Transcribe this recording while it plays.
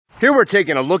Here we're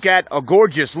taking a look at a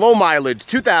gorgeous low-mileage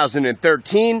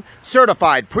 2013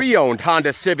 certified pre-owned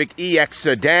Honda Civic EX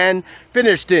sedan,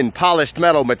 finished in polished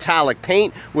metal metallic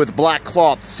paint with black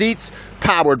cloth seats,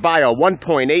 powered by a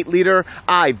 1.8-liter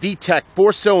VTEC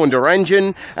 4-cylinder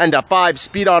engine and a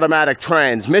 5-speed automatic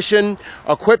transmission,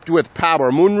 equipped with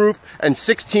power moonroof and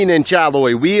 16-inch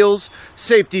alloy wheels.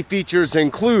 Safety features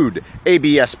include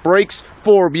ABS brakes,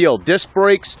 4-wheel disc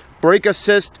brakes, brake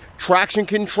assist, traction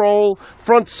control,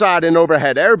 front, side, and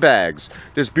overhead airbags.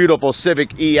 This beautiful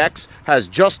Civic EX has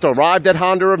just arrived at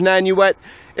Honda of Nanuet.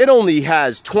 It only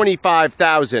has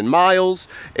 25,000 miles.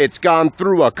 It's gone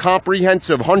through a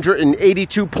comprehensive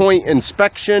 182-point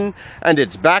inspection, and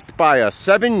it's backed by a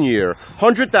 7-year,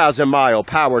 100,000-mile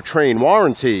powertrain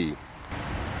warranty.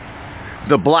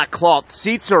 The black cloth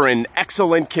seats are in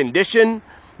excellent condition.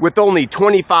 With only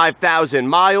 25,000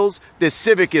 miles, this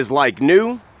Civic is like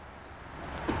new.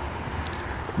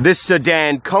 This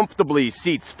sedan comfortably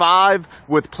seats 5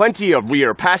 with plenty of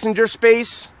rear passenger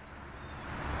space.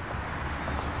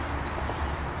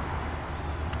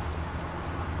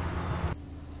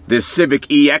 This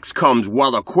Civic EX comes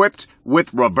well equipped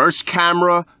with reverse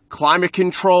camera, climate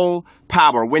control,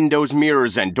 power windows,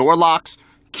 mirrors, and door locks,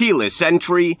 keyless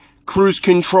entry, cruise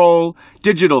control,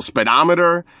 digital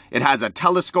speedometer. It has a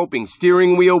telescoping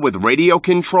steering wheel with radio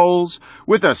controls,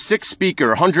 with a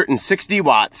 6-speaker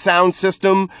 160-watt sound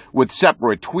system with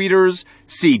separate tweeters,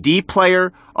 CD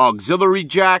player, auxiliary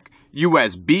jack,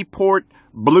 USB port,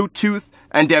 Bluetooth,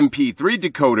 and MP3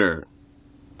 decoder.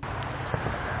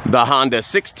 The Honda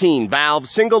 16-valve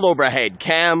single overhead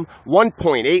cam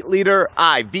 1.8-liter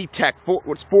VTEC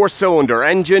 4-cylinder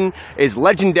engine is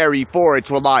legendary for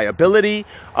its reliability.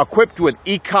 Equipped with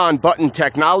Econ button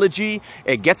technology,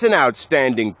 it gets an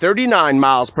outstanding 39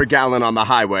 miles per gallon on the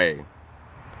highway.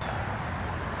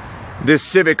 This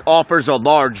Civic offers a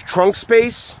large trunk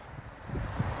space,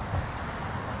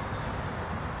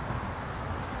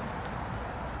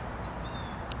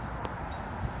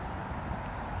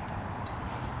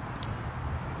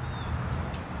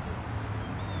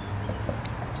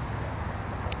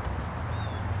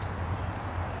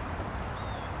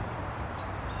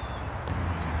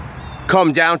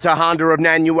 Come down to Honda of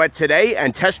Nanuet today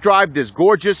and test drive this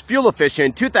gorgeous,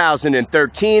 fuel-efficient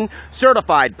 2013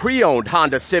 certified pre-owned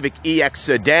Honda Civic EX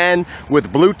sedan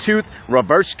with Bluetooth,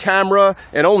 reverse camera,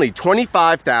 and only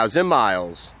 25,000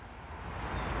 miles.